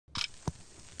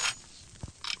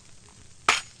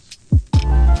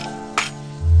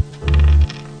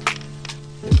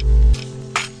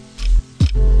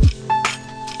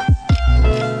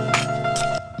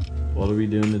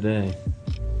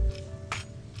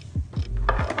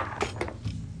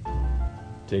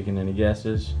Taking any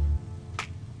guesses?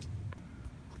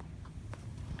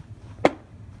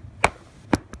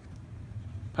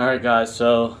 Alright guys,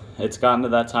 so it's gotten to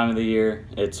that time of the year.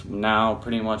 It's now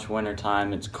pretty much winter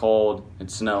time. It's cold,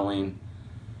 it's snowing,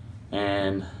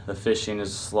 and the fishing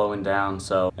is slowing down.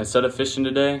 So instead of fishing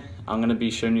today, I'm going to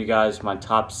be showing you guys my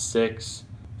top 6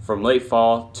 from late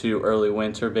fall to early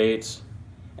winter baits.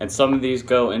 And some of these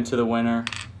go into the winter.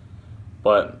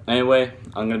 But anyway,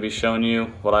 I'm going to be showing you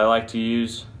what I like to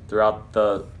use throughout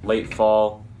the late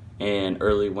fall and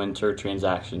early winter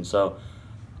transactions. So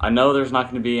I know there's not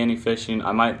going to be any fishing.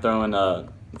 I might throw in a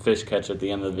fish catch at the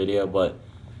end of the video, but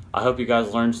I hope you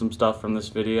guys learned some stuff from this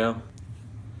video.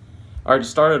 Alright, to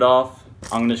start it off,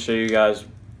 I'm going to show you guys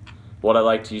what I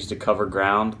like to use to cover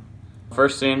ground.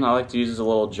 First thing I like to use is a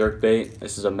little jerk bait.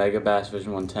 This is a Megabass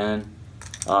Vision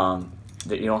 110.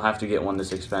 That you don't have to get one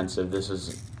this expensive.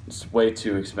 It's way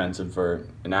too expensive for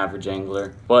an average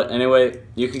angler. But anyway,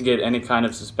 you can get any kind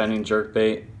of suspending jerk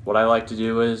bait. What I like to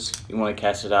do is you want to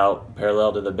cast it out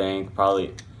parallel to the bank,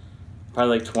 probably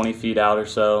like 20 feet out or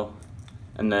so,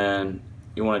 and then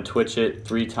you want to twitch it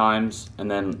 3 times, and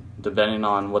then depending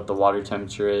on what the water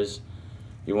temperature is,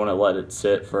 you want to let it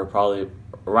sit for probably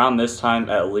around this time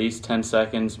at least 10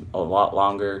 seconds, a lot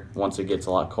longer once it gets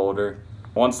a lot colder.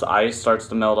 Once the ice starts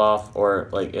to melt off, or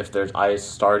like if there's ice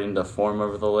starting to form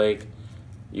over the lake,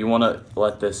 you want to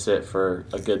let this sit for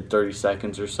a good 30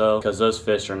 seconds or so, because those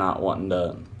fish are not wanting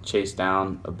to chase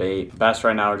down a bait. Bass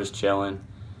right now are just chilling,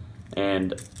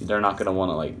 and they're not going to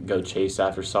want to like go chase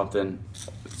after something,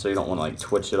 so you don't want to like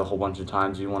twitch it a whole bunch of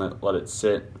times. You want to let it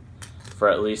sit for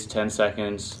at least 10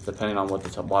 seconds, depending on what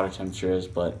the water temperature is.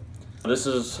 But this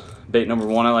is bait number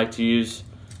 1 I like to use.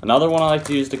 Another one I like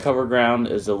to use to cover ground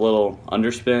is a little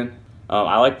underspin.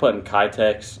 I like putting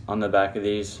Kitex on the back of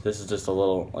these. This is just a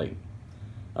little like,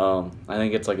 I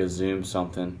think it's like a Zoom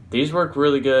something. These work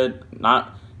really good.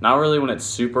 Not really when it's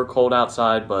super cold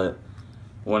outside, but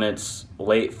when it's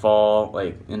late fall,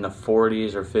 like in the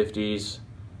 40s or 50s,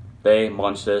 they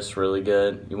munch this really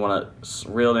good. You want to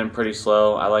reel it in pretty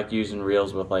slow. I like using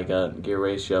reels with like a gear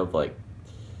ratio of like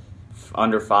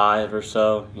under 5 or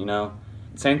so, you know.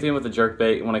 Same thing with the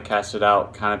jerkbait. You want to cast it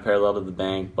out kind of parallel to the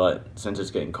bank, but since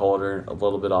it's getting colder, a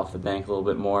little bit off the bank, a little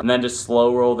bit more. And then just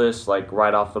slow roll this like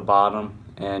right off the bottom,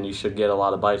 and you should get a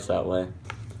lot of bites that way.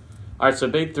 Alright, so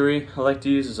bait 3 I like to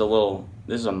use is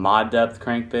this is a Mod Depth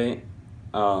crankbait.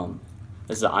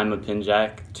 This is an I'm a Pin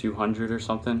Jack 200 or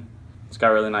something. It's got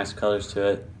really nice colors to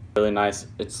it. Really nice.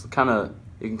 It's kind of,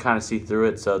 you can kind of see through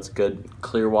it, so it's a good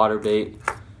clear water bait.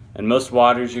 And most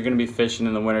waters you're going to be fishing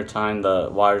in the wintertime, the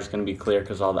water's going to be clear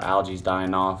because all the algae's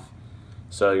dying off.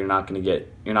 So you're not going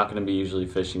to be usually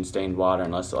fishing stained water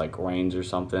unless it like rains or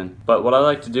something. But what I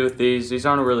like to do with these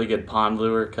aren't a really good pond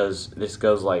lure because this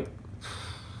goes like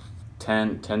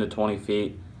 10 to 20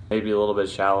 feet, maybe a little bit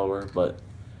shallower. But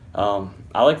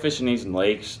I like fishing these in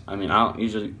lakes. I mean, I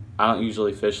don't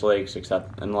usually fish lakes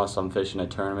except unless I'm fishing a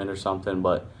tournament or something.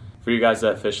 But for you guys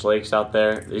that fish lakes out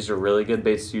there, these are really good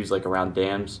baits to use like around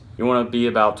dams. You want to be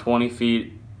about 20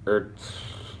 feet or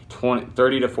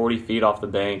 30 to 40 feet off the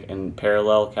bank and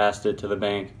parallel cast it to the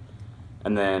bank,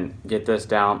 and then get this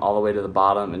down all the way to the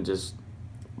bottom and just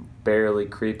barely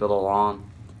creep it along,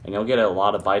 and you'll get a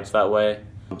lot of bites that way.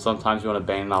 Sometimes you want to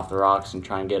bang it off the rocks and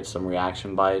try and get some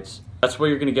reaction bites. That's where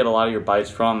you're going to get a lot of your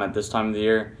bites from at this time of the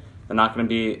year. They're not going to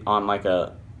be on like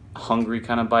a hungry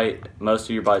kind of bite. Most of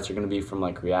your bites are going to be from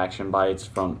like reaction bites,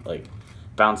 from like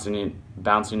bouncing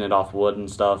it off wood and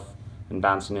stuff, and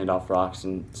bouncing it off rocks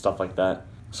and stuff like that.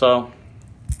 So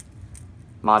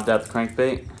Mod Depth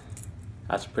crankbait,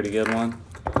 that's a pretty good one.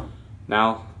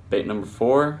 Now bait number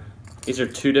 4. These are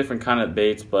 2 different kind of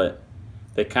baits, but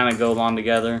they kind of go along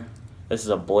together. This is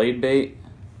a blade bait,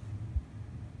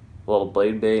 a little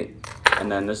blade bait,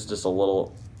 and then this is just a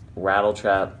little rattle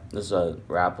trap. This is a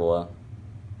Rapala,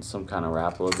 some kind of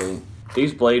Rapala bait.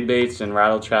 These blade baits and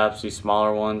rattle traps, these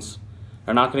smaller ones,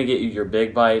 are not going to get you your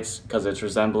big bites because it's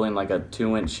resembling like a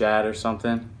 2-inch shad or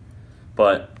something.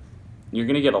 But you're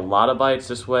going to get a lot of bites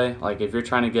this way. Like if you're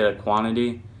trying to get a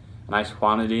nice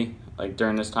quantity, like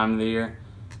during this time of the year,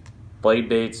 blade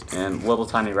baits and little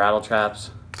tiny rattle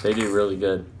traps, they do really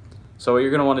good. So what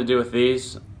you're going to want to do with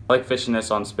these, I like fishing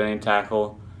this on spinning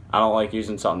tackle. I don't like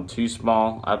using something too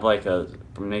small. I'd like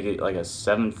make it like a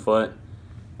 7-foot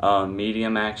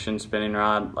medium action spinning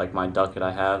rod, like my Ducket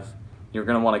I have. You're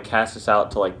going to want to cast this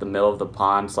out to like the middle of the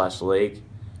pond / lake,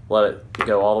 let it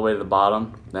go all the way to the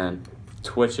bottom, then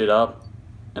twitch it up,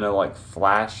 and it'll like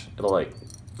flash, it'll like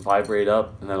vibrate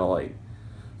up, and then it'll like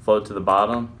float to the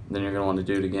bottom. Then you're going to want to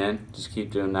do it again. Just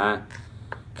keep doing that.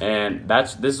 And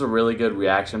this is a really good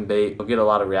reaction bait. You'll get a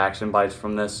lot of reaction bites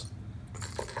from this.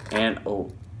 And,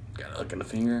 oh, gotta look in the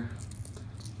finger.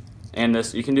 And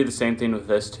this, you can do the same thing with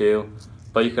this too,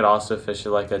 but you could also fish it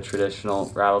like a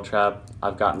traditional rattle trap.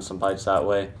 I've gotten some bites that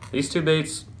way. These two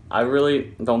baits, I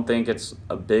really don't think it's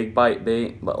a big bite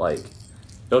bait, but like,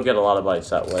 you'll get a lot of bites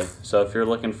that way. So if you're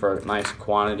looking for a nice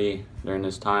quantity during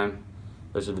this time,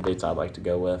 those are the baits I'd like to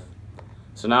go with.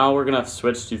 So now we're gonna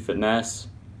switch to finesse.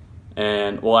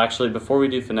 And well, actually, before we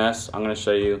do finesse, I'm gonna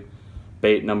show you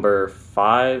bait number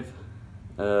 5.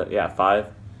 5.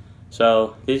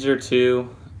 So these are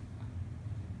two.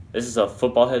 This is a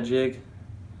football head jig.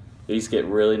 These get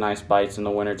really nice bites in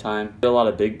the wintertime. Get a lot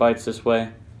of big bites this way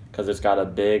because it's got a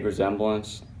big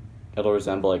resemblance. It'll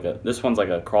resemble like this one's like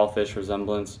a crawfish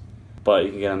resemblance, but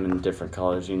you can get them in different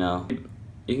colors, you know.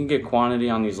 You can get quantity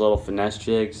on these little finesse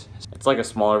jigs. It's like a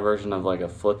smaller version of like a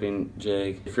flipping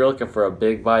jig. If you're looking for a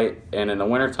big bite, and in the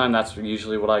wintertime, that's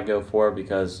usually what I go for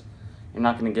because you're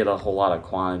not gonna get a whole lot of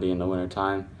quantity in the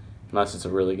wintertime unless it's a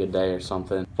really good day or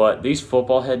something. But these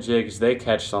football head jigs, they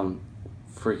catch some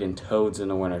freaking toads in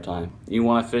the wintertime. You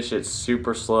wanna fish it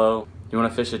super slow.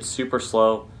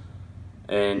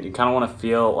 And you kinda wanna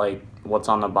feel like what's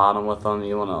on the bottom with them.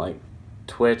 You wanna like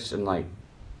twitch and like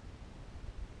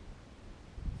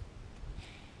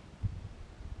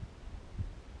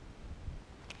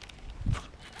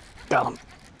got him.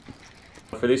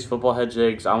 For these football head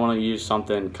jigs, I want to use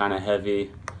something kind of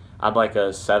heavy. I'd like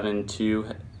a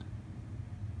 7.2.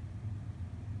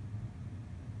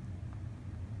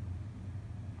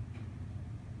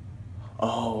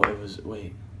 Oh, it was,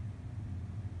 wait.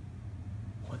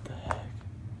 What the heck?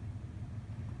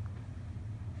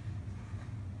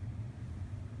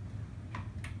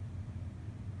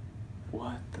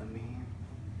 What the mean?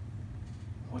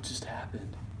 What just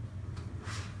happened?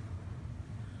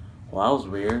 Well, that was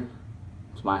weird.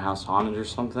 Was my house haunted or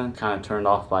something? Kind of turned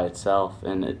off by itself,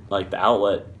 and it like the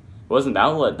outlet. It wasn't the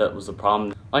outlet that was the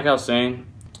problem. Like I was saying,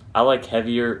 I like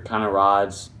heavier kind of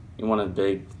rods. You want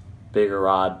a bigger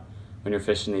rod when you're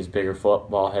fishing these bigger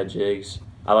football head jigs.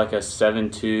 I like a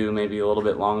 7.2, maybe a little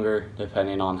bit longer,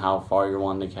 depending on how far you're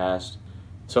wanting to cast.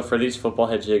 So for these football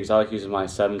head jigs, I like using my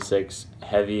 7.6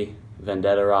 heavy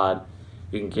Vendetta rod.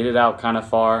 You can get it out kind of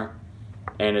far,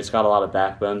 and it's got a lot of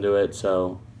backbone to it,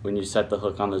 so when you set the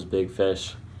hook on those big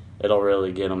fish, it'll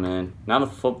really get them in. Now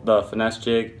the finesse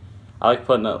jig, I like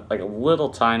putting a little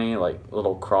tiny,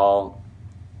 little crawl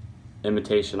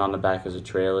imitation on the back as a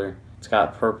trailer. It's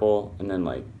got purple and then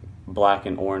like black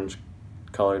and orange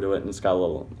color to it, and it's got a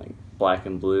little like black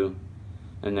and blue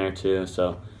in there too.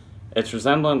 So it's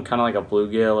resembling kind of like a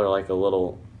bluegill or like a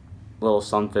little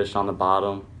sunfish on the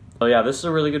bottom. So yeah, this is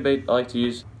a really good bait I like to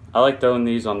use. I like throwing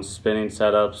these on spinning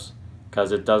setups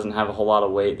because it doesn't have a whole lot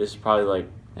of weight. This is probably like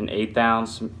an 1/8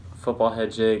 ounce football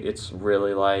head jig. It's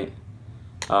really light.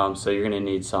 So you're gonna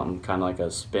need something kind of like a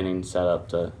spinning setup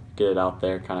to get it out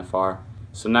there kind of far.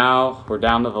 So now we're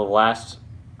down to the last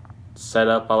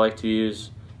setup I like to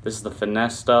use. This is the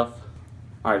finesse stuff.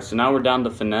 All right, so now we're down to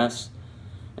finesse.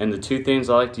 And the two things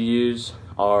I like to use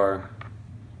are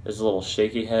this little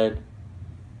shaky head.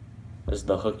 This is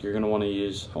the hook you're gonna wanna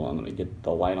use. Hold on, let me get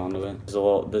the light onto it.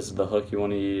 This is the hook you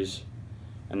wanna use.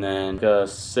 And then a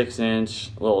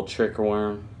 6-inch little tricker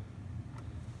worm.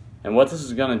 And what this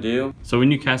is gonna do, so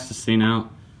when you cast this thing out,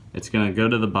 it's gonna go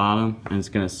to the bottom and it's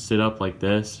gonna sit up like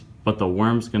this, but the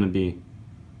worm's gonna be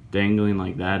dangling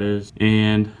like that is.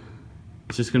 And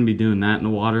it's just gonna be doing that in the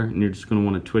water, and you're just gonna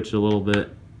wanna twitch it a little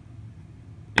bit,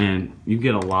 and you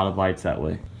get a lot of bites that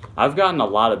way. I've gotten a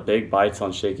lot of big bites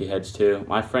on shaky heads too.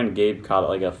 My friend Gabe caught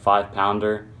like a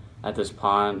 5-pounder at this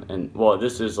pond, and well,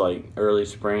 this is like early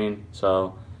spring,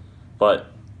 so, but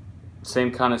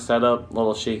same kind of setup,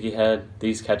 little shaky head.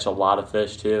 These catch a lot of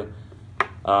fish too.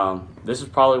 This is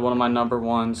probably one of my number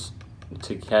ones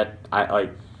to catch.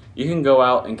 You can go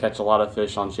out and catch a lot of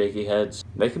fish on shaky heads.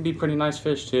 They can be pretty nice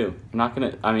fish too.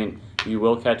 You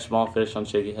will catch small fish on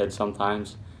shaky heads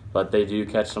sometimes, but they do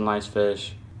catch some nice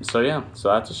fish. So yeah, so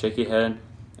that's a shaky head.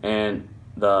 And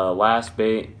the last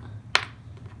bait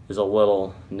is a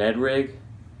little Ned rig.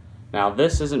 Now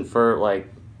this isn't for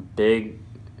like big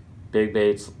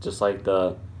baits, just like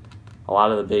a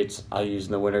lot of the baits I use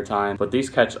in the wintertime, but these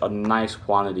catch a nice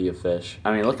quantity of fish.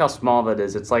 I mean, look how small that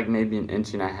is. It's like maybe 1.5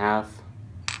 inches,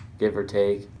 give or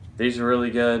take. These are really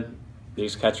good.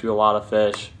 These catch you a lot of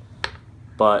fish,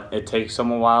 but it takes them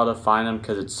a while to find them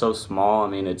because it's so small. I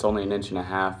mean, it's only 1.5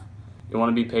 inches. You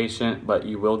want to be patient, but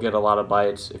you will get a lot of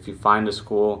bites. If you find a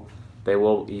school, they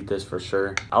will eat this for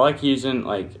sure. I like using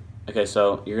okay,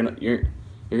 so you're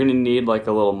gonna need like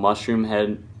a little mushroom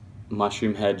head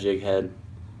jig head.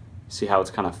 See how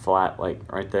it's kind of flat, like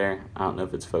right there? I don't know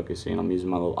if it's focusing. I'm using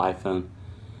my little iPhone.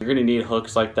 You're gonna need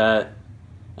hooks like that,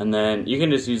 and then you can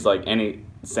just use like any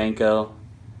Senko.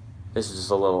 This is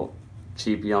just a little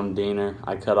cheap Yum Diener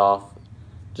I cut off,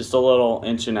 just a little 1.5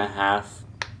 inches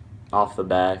off the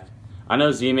back. I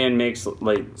know Z-Man makes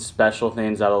like special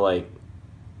things out of like,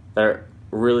 they're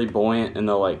really buoyant and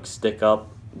they'll like stick up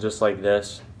just like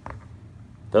this.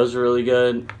 Those are really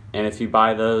good, and if you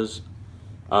buy those,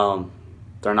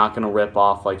 they're not going to rip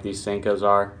off like these Senkos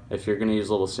are. If you're going to use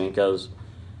little Senkos,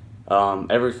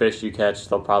 every fish you catch,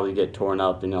 they'll probably get torn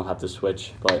up and you'll have to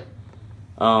switch. But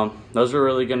those are a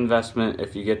really good investment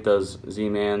if you get those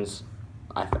Z-Mans.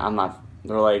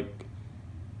 They're like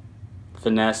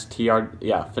Finesse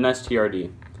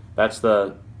TRD. That's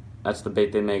the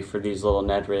bait they make for these little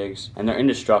Ned rigs, and they're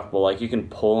indestructible. Like you can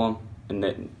pull them,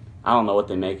 and I don't know what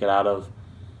they make it out of,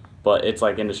 but it's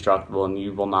like indestructible and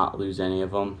you will not lose any of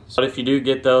them. But if you do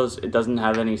get those, it doesn't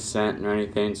have any scent or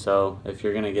anything, so if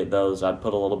you're gonna get those, I'd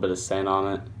put a little bit of scent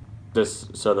on it,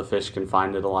 just so the fish can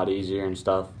find it a lot easier and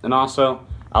stuff. And also,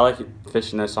 I like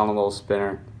fishing this on a little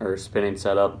spinner or spinning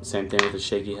setup, same thing with the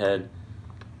shaky head,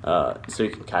 so you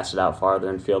can cast it out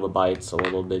farther and feel the bites a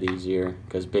little bit easier,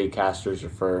 because bait casters are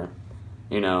for,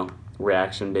 you know,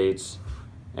 reaction baits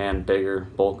and bigger,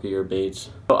 bulkier baits.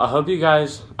 So I hope you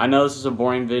guys, I know this is a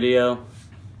boring video,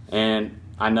 and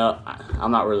I know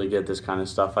I'm not really good at this kind of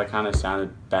stuff. I kind of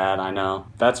sounded bad, I know.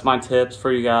 That's my tips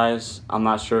for you guys. I'm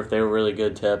not sure if they were really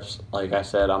good tips. Like I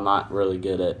said, I'm not really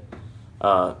good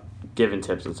at giving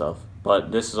tips and stuff,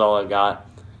 but this is all I got.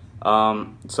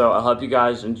 So I hope you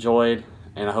guys enjoyed,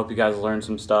 and I hope you guys learned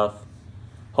some stuff.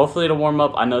 Hopefully it'll warm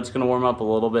up. I know it's going to warm up a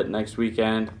little bit next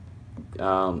weekend.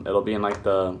 It'll be in like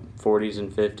the 40s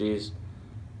and 50s,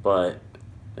 but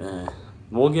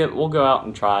we'll go out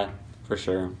and try for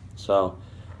sure. So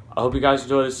I hope you guys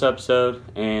enjoy this episode,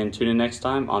 and tune in next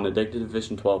time on Addicted to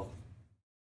Fishing 12.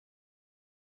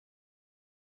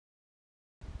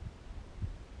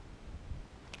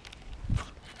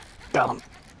 Got him.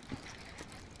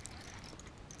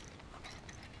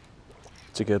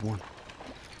 It's a good one.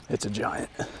 It's a giant.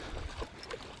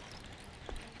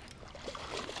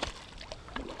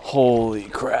 Holy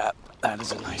crap, that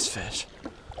is a nice fish.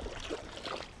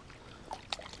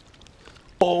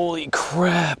 Holy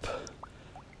crap.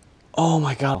 Oh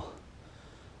my God.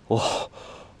 Oh,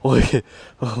 look at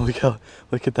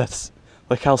that.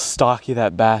 Look how stocky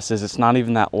that bass is. It's not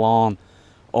even that long.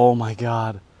 Oh my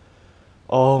God.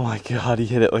 Oh my God, he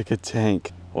hit it like a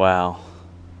tank. Wow.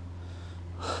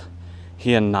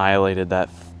 He annihilated that.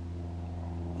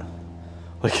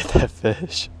 Look at that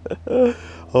fish.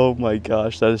 Oh my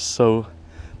gosh, that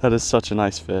is such a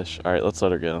nice fish. All right, let's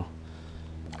let her go.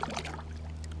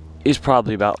 He's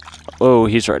probably about, oh,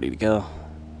 he's ready to go.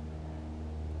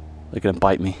 Look at him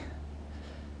bite me.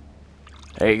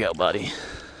 There you go, buddy.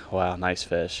 Wow, nice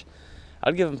fish.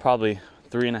 I'd give him probably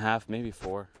 3.5, maybe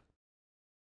 4.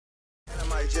 I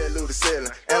might jet loot the ceiling,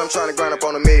 and I'm trying to grind up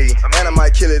on $1 million, and I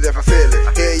might kill it if I feel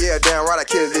it. Hell yeah, damn right I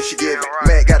kill it if she give it.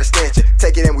 Matt got a stench,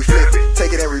 take it and we flip it,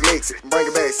 take it and remix it, bring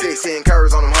it back 16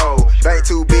 curves on them hoes. Bank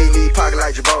too big, need pocket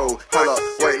like Jabot. Hold up,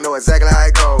 wait, know exactly how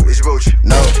it go. It's Boochie.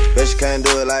 No, bet you can't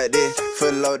do it like this.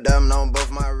 Foot low diamond on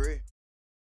both my wrists.